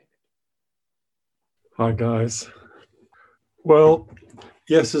Hi, guys. Well,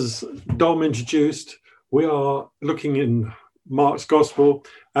 yes, as Dom introduced, we are looking in Mark's Gospel,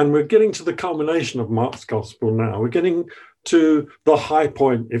 and we're getting to the culmination of Mark's Gospel now. We're getting to the high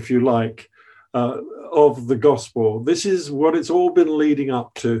point, if you like, of the Gospel. This is what it's all been leading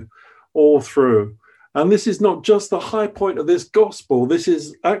up to all through. And this is not just the high point of this Gospel, this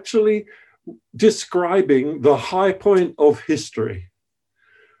is actually describing the high point of history.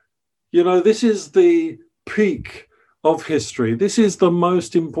 You know, this is the peak of history. This is the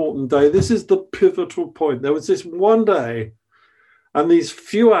most important day. This is the pivotal point. There was this one day and these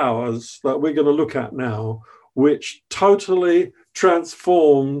few hours that we're going to look at now, which totally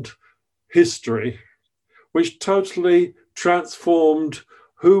transformed history, which totally transformed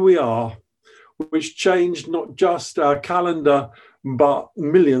who we are, which changed not just our calendar, but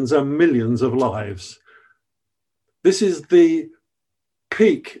millions and millions of lives. This is the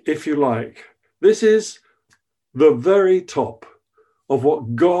peak, if you like. This is the very top of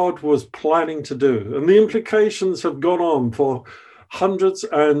what God was planning to do. And the implications have gone on for hundreds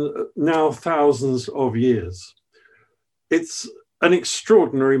and now thousands of years. It's an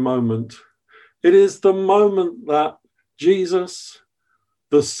extraordinary moment. It is the moment that Jesus,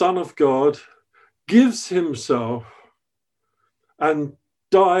 the Son of God, gives himself and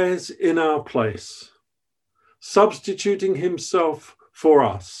dies in our place, substituting himself for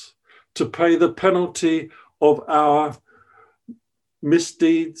us to pay the penalty of our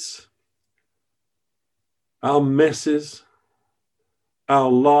misdeeds, our messes,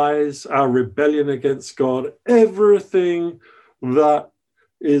 our lies, our rebellion against God, everything that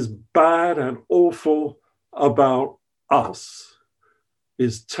is bad and awful about us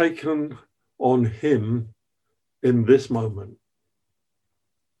is taken on him in this moment.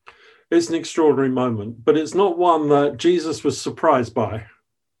 It's an extraordinary moment, but it's not one that Jesus was surprised by.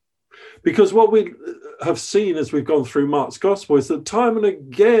 Because what we have seen as we've gone through Mark's Gospel is that time and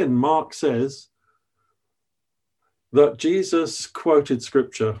again, Mark says that Jesus quoted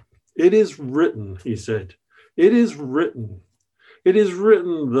scripture. It is written, he said. It is written. It is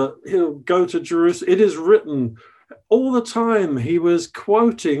written that he'll go to Jerusalem. It is written. All the time he was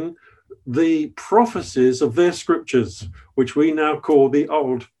quoting the prophecies of their scriptures, which we now call the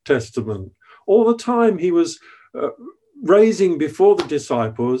Old Testament. All the time he was raising before the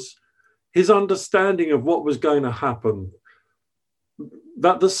disciples his understanding of what was going to happen.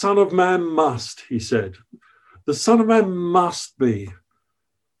 That the Son of Man must, he said, the Son of Man must be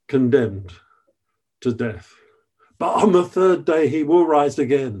condemned to death. But on the third day, he will rise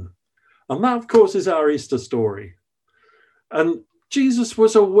again. And that, of course, is our Easter story. And Jesus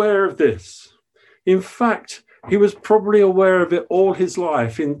was aware of this. In fact, he was probably aware of it all his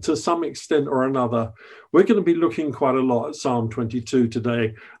life to some extent or another. We're going to be looking quite a lot at Psalm 22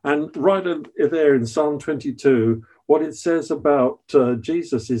 today. And right there in Psalm 22, what it says about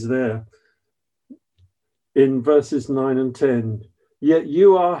Jesus is there in verses 9 and 10. Yet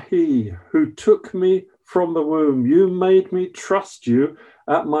you are he who took me from the womb. You made me trust you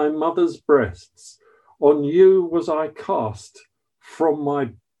at my mother's breasts. On you was I cast from my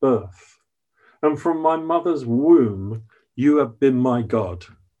birth. And from my mother's womb, you have been my God.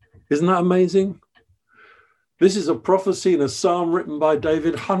 Isn't that amazing? This is a prophecy in a psalm written by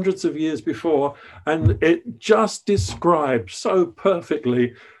David hundreds of years before, and it just describes so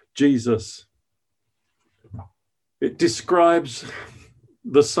perfectly Jesus. It describes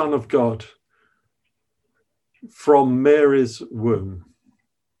the Son of God from Mary's womb.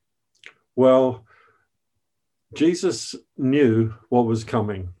 Well, Jesus knew what was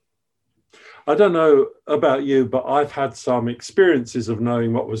coming. I don't know about you, but I've had some experiences of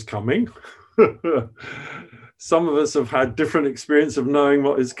knowing what was coming. Some of us have had different experience of knowing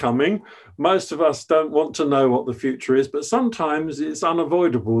what is coming. Most of us don't want to know what the future is, but sometimes it's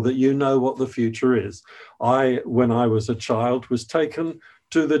unavoidable that you know what the future is. When I was a child, was taken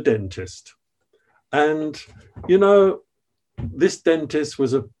to the dentist. And, you know, this dentist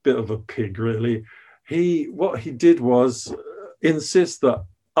was a bit of a pig, really. What he did was insist that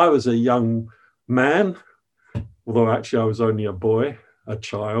I was a young man, although actually I was only a boy, a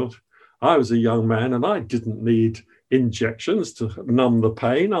child. I was a young man and I didn't need injections to numb the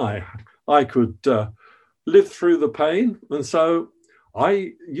pain. I could live through the pain. And so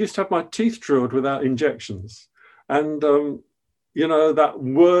I used to have my teeth drilled without injections. And, you know, that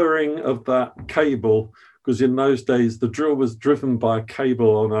whirring of that cable, because in those days the drill was driven by a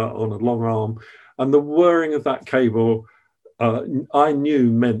cable on a long arm, and the whirring of that cable I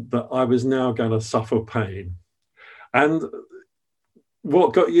knew meant that I was now going to suffer pain. And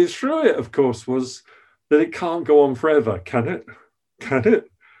what got you through it, of course, was that it can't go on forever, can it? Can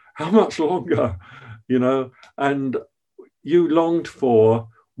it? How much longer? and you longed for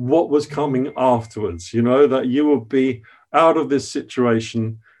what was coming afterwards, that you would be out of this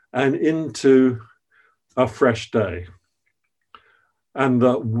situation and into a fresh day. And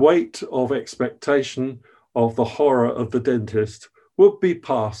the weight of expectation of the horror of the dentist would be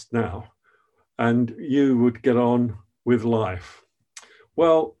past now, and you would get on with life.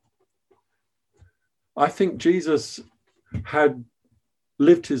 Well, I think Jesus had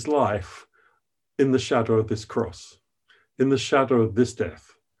lived his life in the shadow of this cross, in the shadow of this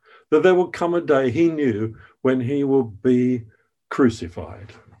death, that there would come a day he knew when he would be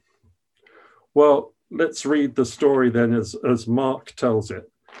crucified. Well, let's read the story then as Mark tells it.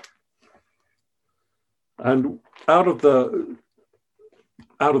 And out of the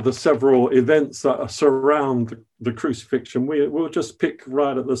several events that surround the crucifixion, we'll just pick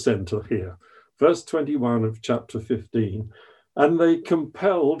right at the center here. Verse 21 of chapter 15. And they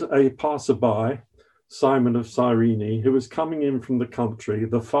compelled a passerby, Simon of Cyrene, who was coming in from the country,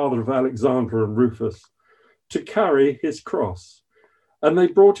 the father of Alexander and Rufus, to carry his cross. And they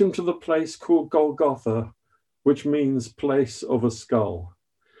brought him to the place called Golgotha, which means place of a skull.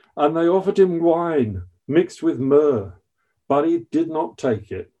 And they offered him wine mixed with myrrh, but he did not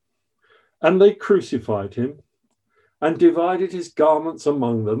take it. And they crucified him and divided his garments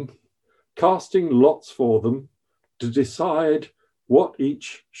among them, casting lots for them to decide what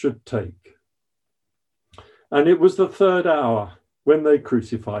each should take. And it was the third hour when they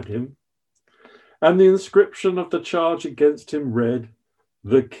crucified him. And the inscription of the charge against him read,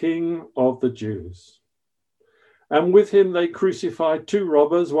 "The King of the Jews." And with him they crucified two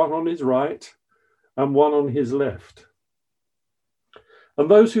robbers, one on his right and one on his left. And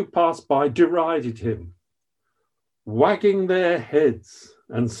those who passed by derided him, wagging their heads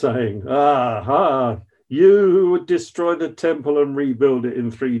and saying, "Aha, you who would destroy the temple and rebuild it in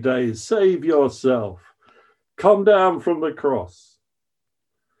 3 days, save yourself. Come down from the cross."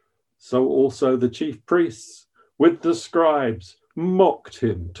 So also the chief priests with the scribes mocked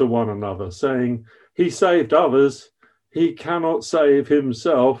him to one another, saying, "He saved others, he cannot save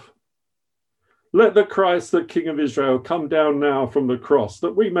himself. Let the Christ, the King of Israel, come down now from the cross,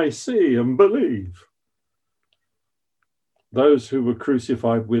 that we may see and believe." Those who were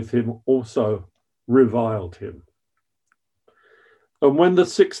crucified with him also reviled him. And when the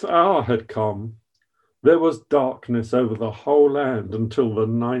 6th hour had come, there was darkness over the whole land until the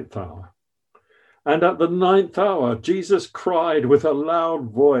 9th hour. And at the 9th hour, Jesus cried with a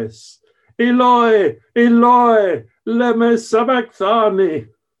loud voice, "Eloi, Eloi, lema sabachthani,"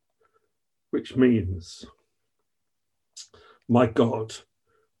 which means, my God,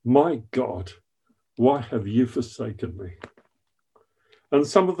 why have you forsaken me?" And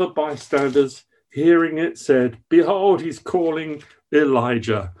some of the bystanders, hearing it, said, "Behold, he's calling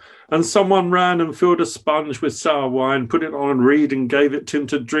Elijah." And someone ran and filled a sponge with sour wine, put it on a reed and gave it to him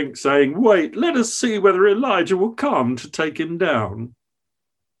to drink, saying, "Wait, let us see whether Elijah will come to take him down."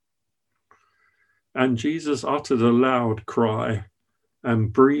 And Jesus uttered a loud cry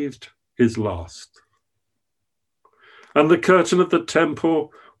and breathed his last. And the curtain of the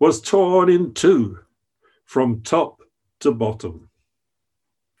temple was torn in two from top to bottom.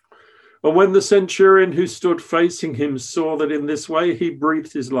 And when the centurion who stood facing him saw that in this way he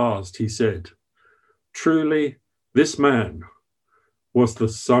breathed his last, he said, "Truly, this man was the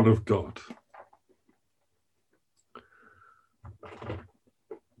Son of God."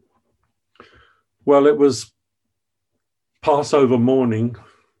 Well, it was Passover morning,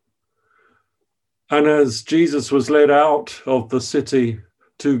 and as Jesus was led out of the city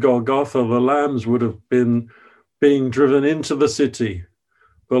to Golgotha, the lambs would have been being driven into the city,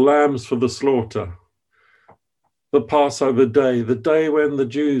 the lambs for the slaughter. The Passover day, the day when the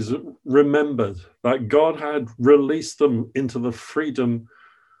Jews remembered that God had released them into the freedom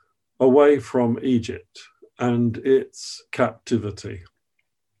away from Egypt and its captivity.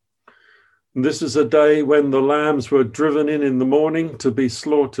 And this is a day when the lambs were driven in the morning to be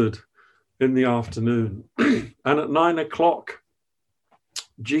slaughtered in the afternoon. And at 9 o'clock,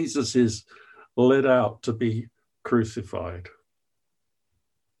 Jesus is led out to be crucified.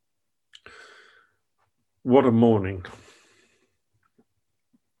 What a morning.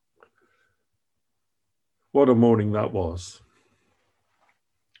 What a morning that was.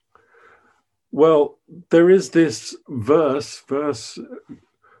 Well, there is this verse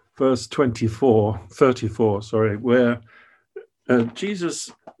 34, where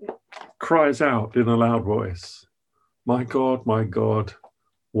Jesus cries out in a loud voice, my God,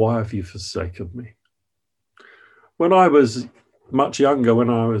 why have you forsaken me?" When I was much younger, when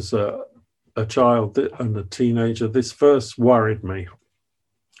I was a child and a teenager, this verse worried me.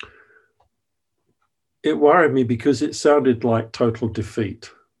 it worried me because it sounded like total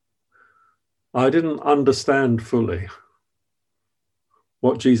defeat. I didn't understand fully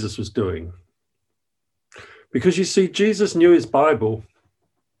what Jesus was doing. Because you see, Jesus knew his Bible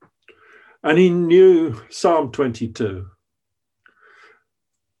and he knew Psalm 22.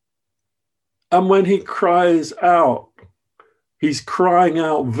 And when he cries out, he's crying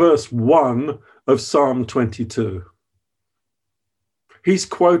out verse 1 of Psalm 22. He's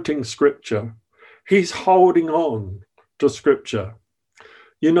quoting scripture. He's holding on to scripture.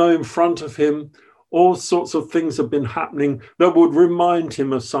 You know, in front of him, all sorts of things have been happening that would remind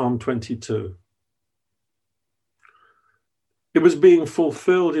him of Psalm 22. It was being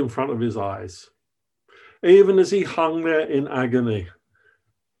fulfilled in front of his eyes. Even as he hung there in agony,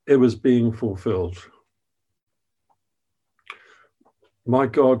 it was being fulfilled. My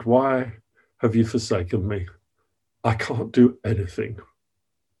God, why have you forsaken me? I can't do anything.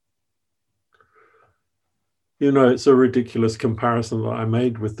 You know, it's a ridiculous comparison that I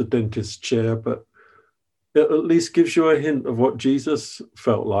made with the dentist's chair, but it at least gives you a hint of what Jesus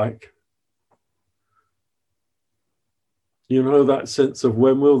felt like. You know, that sense of,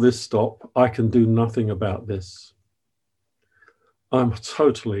 when will this stop? I can do nothing about this. I'm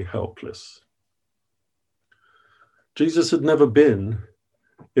totally helpless. Jesus had never been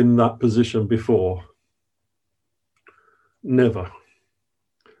in that position before. Never.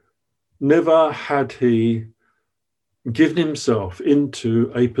 Never had he given himself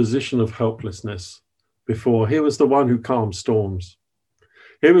into a position of helplessness before. He was the one who calmed storms.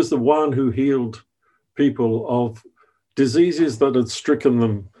 He was the one who healed people of diseases that had stricken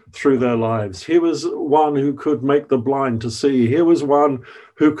them through their lives. He was one who could make the blind to see. He was one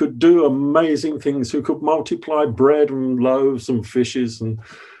who could do amazing things, who could multiply bread and loaves and fishes, and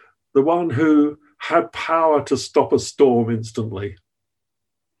the one who had power to stop a storm instantly.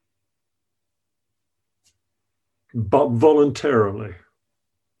 But voluntarily.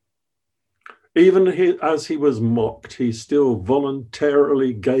 Even as he was mocked, he still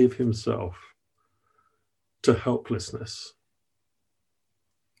voluntarily gave himself to helplessness.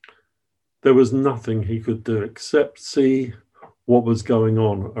 There was nothing he could do except see what was going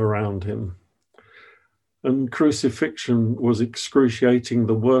on around him. And crucifixion was excruciating,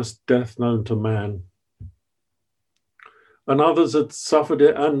 the worst death known to man. And others had suffered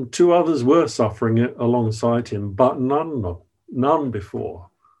it, and 2 others were suffering it alongside him, but none before.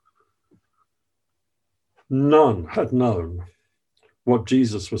 None had known what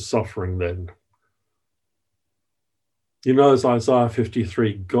Jesus was suffering then. You know, as Isaiah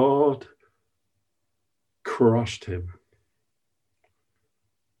 53, God crushed him.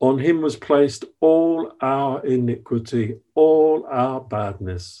 On him was placed all our iniquity, all our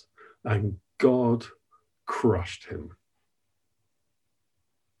badness, and God crushed him.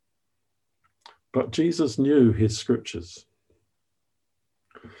 But Jesus knew his scriptures.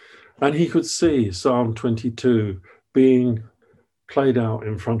 And he could see Psalm 22 being played out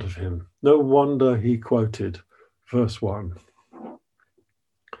in front of him. No wonder he quoted verse 1.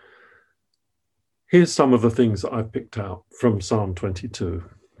 Here's some of the things that I picked out from Psalm 22.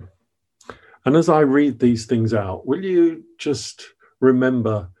 And as I read these things out, will you just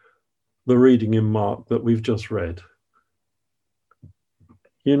remember the reading in Mark that we've just read?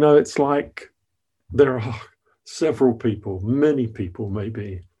 You know, it's like there are several people, many people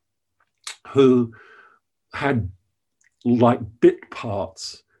maybe, who had like bit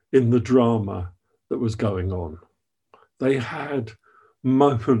parts in the drama that was going on. They had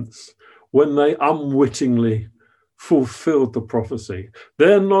moments when they unwittingly fulfilled the prophecy.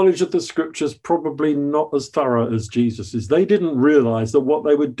 Their knowledge of the scriptures probably not as thorough as Jesus's. They didn't realize that what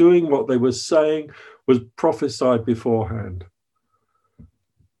they were doing, what they were saying, was prophesied beforehand.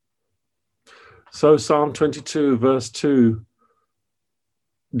 So Psalm 22, verse 2,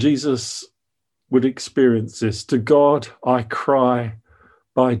 Jesus would experience this. To God I cry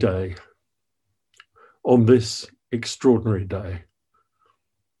by day on this extraordinary day,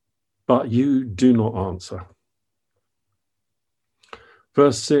 but you do not answer.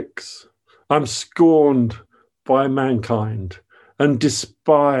 Verse 6, I'm scorned by mankind and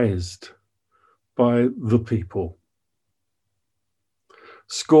despised by the people.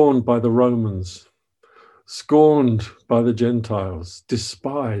 Scorned by the Romans, scorned by the Gentiles,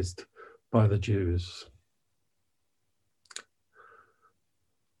 despised by the Jews.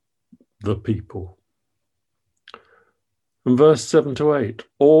 The people. And verse 7 to 8,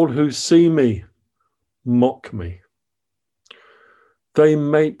 all who see me mock me. They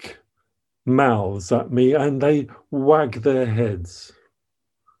make mouths at me and they wag their heads.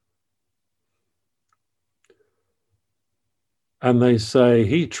 And they say,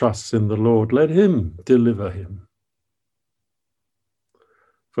 he trusts in the Lord, let him deliver him.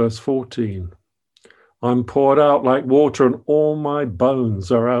 Verse 14, I'm poured out like water and all my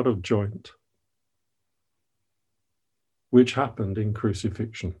bones are out of joint. Which happened in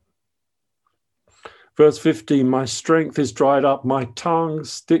crucifixion. Verse 15, my strength is dried up, my tongue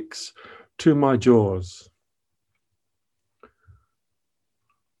sticks to my jaws.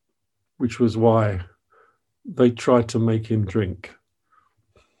 Which was why they tried to make him drink.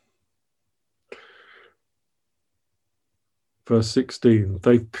 Verse 16,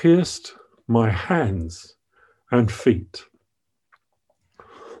 they've pierced my hands and feet.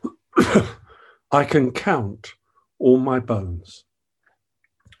 I can count all my bones.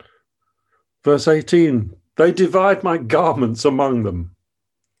 Verse 18, they divide my garments among them,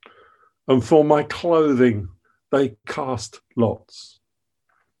 and for my clothing they cast lots.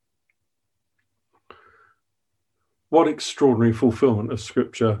 What extraordinary fulfillment of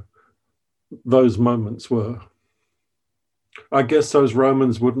Scripture those moments were. I guess those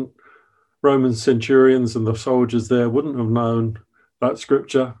Roman centurions and the soldiers there wouldn't have known that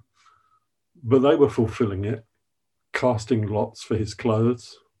Scripture, but they were fulfilling it, casting lots for his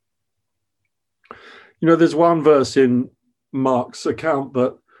clothes. You know, there's one verse in Mark's account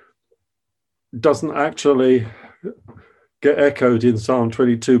that doesn't actually get echoed in Psalm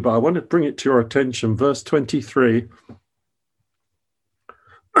 22, but I want to bring it to your attention. Verse 23,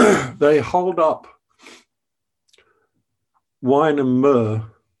 they hold up wine and myrrh,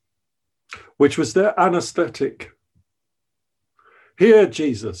 which was their anesthetic. Here,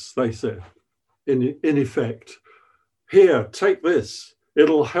 Jesus, they said, in effect, here, take this.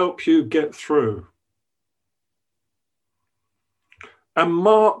 It'll help you get through. And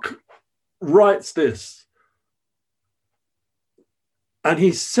Mark writes this. And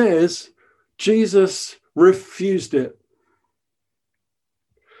he says, Jesus refused it.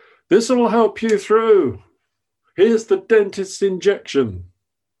 This will help you through. Here's the dentist's injection.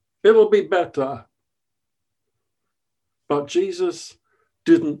 It'll be better. But Jesus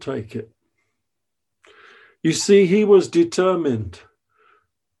didn't take it. You see, he was determined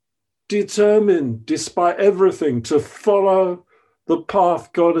despite everything to follow the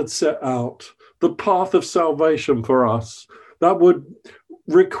path God had set out, the path of salvation for us. That would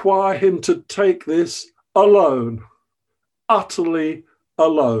require him to take this alone, utterly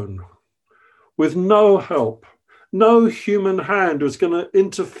alone, with no help. No human hand was going to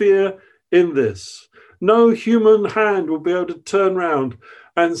interfere in this. No human hand will be able to turn around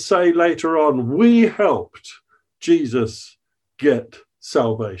and say later on, we helped Jesus get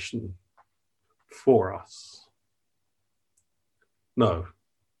salvation for us. No.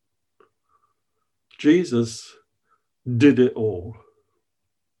 Jesus did it all.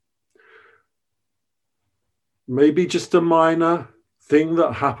 Maybe just a minor thing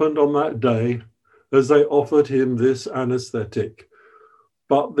that happened on that day as they offered him this anesthetic.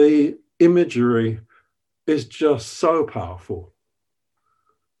 But the imagery is just so powerful.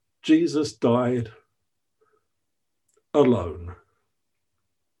 Jesus died alone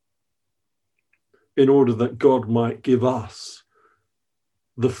in order that God might give us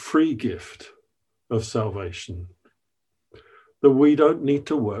the free gift of salvation, that we don't need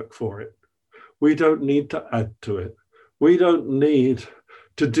to work for it. We don't need to add to it. We don't need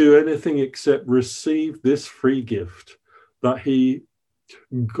to do anything except receive this free gift that he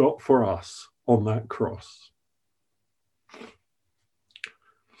got for us on that cross.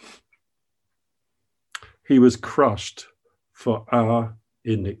 He was crushed for our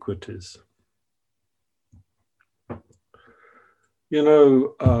iniquities. You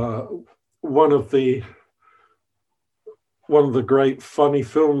know, one of the great funny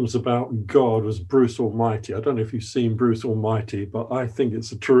films about God was Bruce Almighty. I don't know if you've seen Bruce Almighty, but I think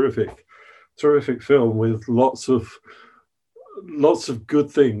it's a terrific film with lots of good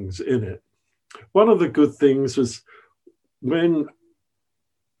things in it. One of the good things was when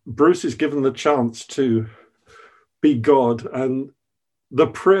Bruce is given the chance to be God and the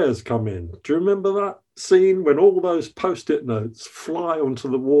prayers come in. Do you remember that scene when all those post-it notes fly onto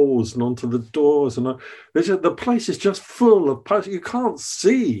the walls and onto the doors? And the place is just full of post-it. You can't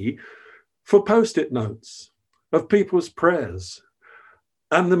see for post-it notes of people's prayers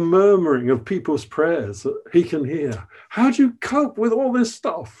and the murmuring of people's prayers that he can hear. How do you cope with all this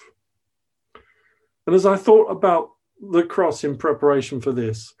stuff? And as I thought about the cross in preparation for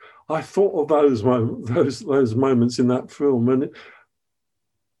this, I thought of those moments in that film. And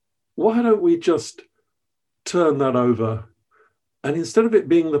why don't we just turn that over, and instead of it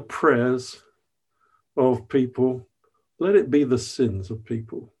being the prayers of people, let it be the sins of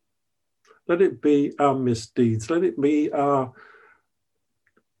people. Let it be our misdeeds. Let it be our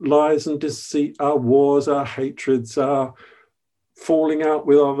lies and deceit, our wars, our hatreds, our falling out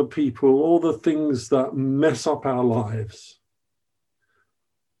with other people, all the things that mess up our lives.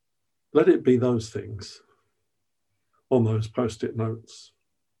 Let it be those things on those post-it notes.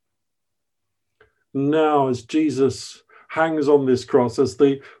 Now, as Jesus hangs on this cross, as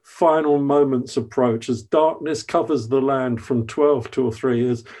the final moments approach, as darkness covers the land from 12 till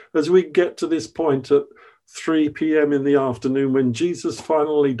 3, as we get to this point at 3 p.m. in the afternoon when Jesus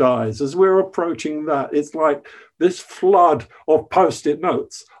finally dies, as we're approaching that, it's like this flood of post-it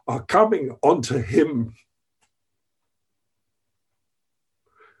notes are coming onto him.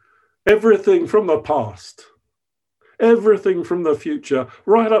 Everything from the past, everything from the future,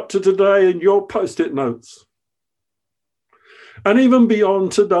 right up to today in your post-it notes. And even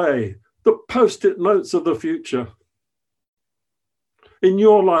beyond today, the post-it notes of the future. In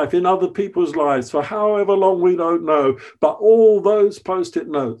your life, in other people's lives, for however long we don't know, but all those post-it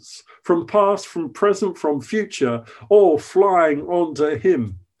notes, from past, from present, from future, all flying onto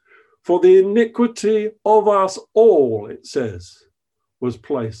him. For the iniquity of us all, it says, was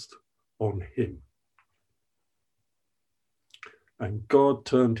placed on him. And God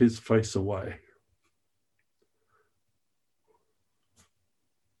turned his face away.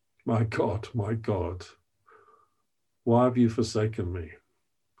 My God, why have you forsaken me?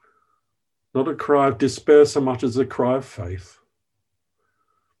 Not a cry of despair so much as a cry of faith.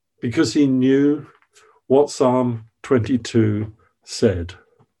 Because he knew what Psalm 22 said.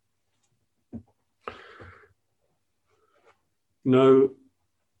 No,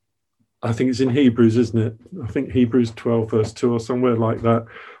 I think it's in Hebrews, isn't it? I think Hebrews 12 verse 2 or somewhere like that.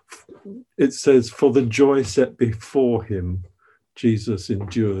 It says, for the joy set before him, Jesus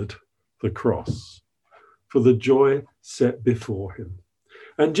endured the cross. For the joy set before him.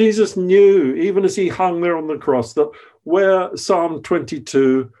 And Jesus knew, even as he hung there on the cross, that where Psalm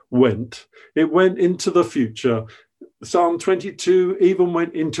 22 went, it went into the future. Psalm 22 even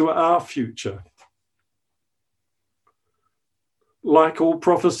went into our future. Like all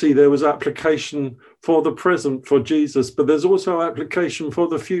prophecy, there was application for the present for Jesus, but there's also application for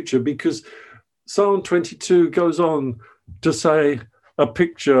the future, because Psalm 22 goes on to say a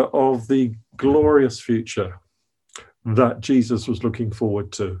picture of the glorious future that Jesus was looking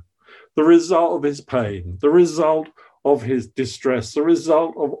forward to. The result of his pain, the result of his distress, the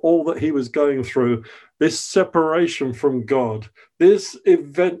result of all that he was going through, this separation from God, this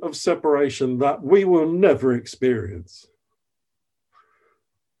event of separation that we will never experience.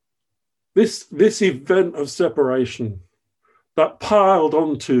 This event of separation that piled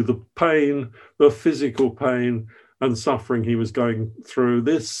onto the pain, the physical pain and suffering he was going through,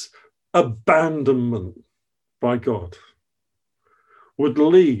 this abandonment by God would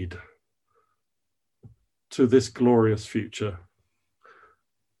lead to this glorious future.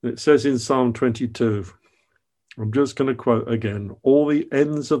 It says in Psalm 22, I'm just going to quote again, all the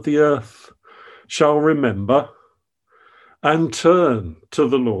ends of the earth shall remember and turn to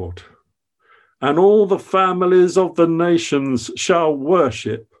the Lord, and all the families of the nations shall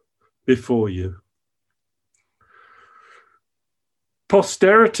worship before you.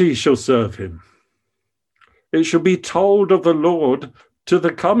 Posterity shall serve him. It shall be told of the Lord to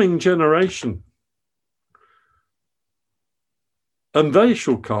the coming generation. And they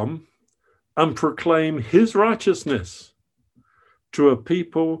shall come and proclaim his righteousness to a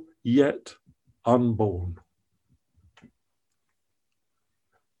people yet unborn.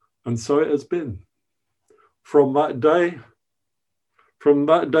 And so it has been. From that day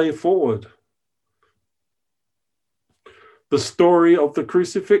forward, the story of the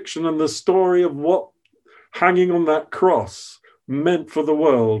crucifixion and the story of what hanging on that cross meant for the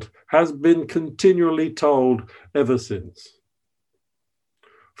world has been continually told ever since.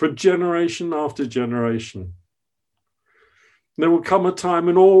 For generation after generation. There will come a time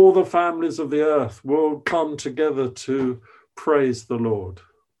when all the families of the earth will come together to praise the Lord,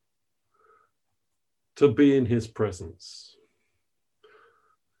 to be in his presence.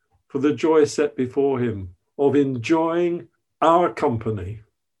 For the joy set before him of enjoying our company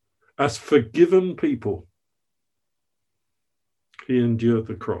as forgiven people, he endured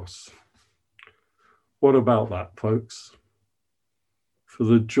the cross. What about that, folks? For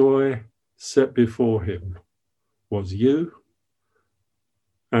the joy set before him was you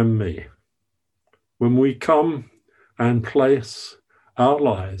and me. When we come and place our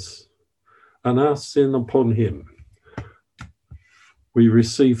lives and our sin upon him, we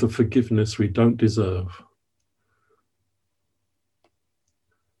receive the forgiveness we don't deserve.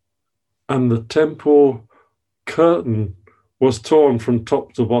 And the temple curtain was torn from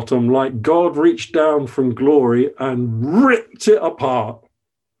top to bottom, like God reached down from glory and ripped it apart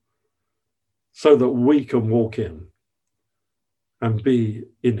so that we can walk in and be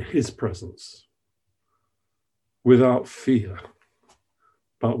in his presence without fear,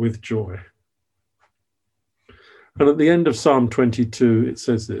 but with joy. And at the end of Psalm 22, it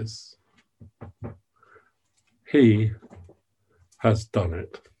says this: he has done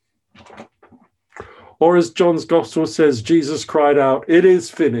it. Or as John's Gospel says, Jesus cried out, "It is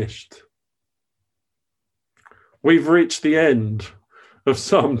finished." We've reached the end of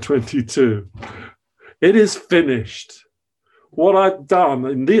Psalm 22. It is finished. What I've done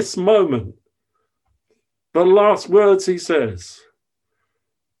in this moment, the last words he says,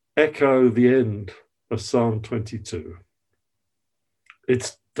 echo the end of Psalm 22.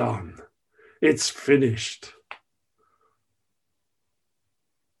 It's done. It's finished.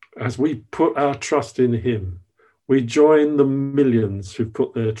 As we put our trust in him, we join the millions who've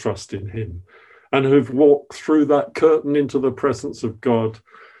put their trust in him and who've walked through that curtain into the presence of God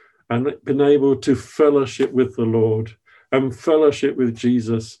and been able to fellowship with the Lord and fellowship with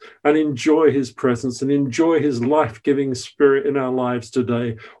Jesus and enjoy his presence and enjoy his life-giving spirit in our lives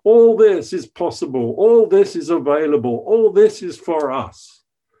today. All this is possible. All this is available. All this is for us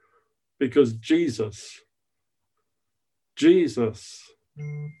because Jesus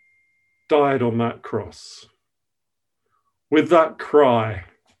died on that cross with that cry,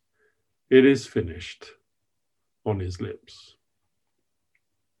 "It is finished," on his lips.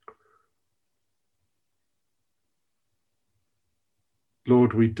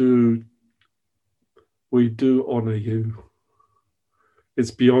 Lord, we do honor you.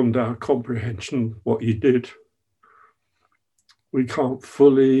 It's beyond our comprehension what you did. We can't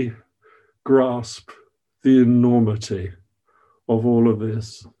fully grasp the enormity of all of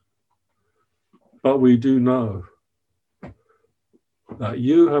this. But we do know that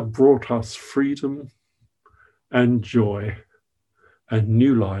you have brought us freedom and joy and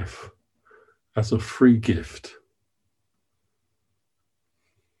new life as a free gift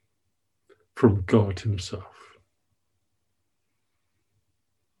from God himself.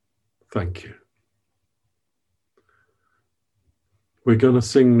 Thank you. We're going to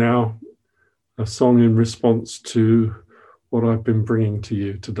sing now a song in response to what I've been bringing to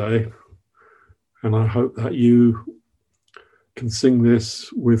you today. And I hope that you can sing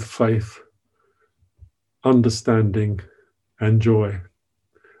this with faith, understanding, and joy.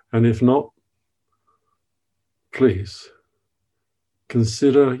 And if not, please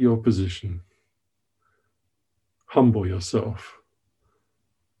consider your position. Humble yourself.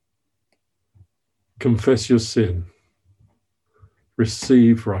 Confess your sin.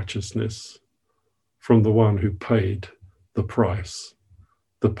 Receive righteousness from the one who paid the price,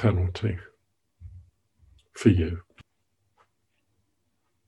 the penalty for you.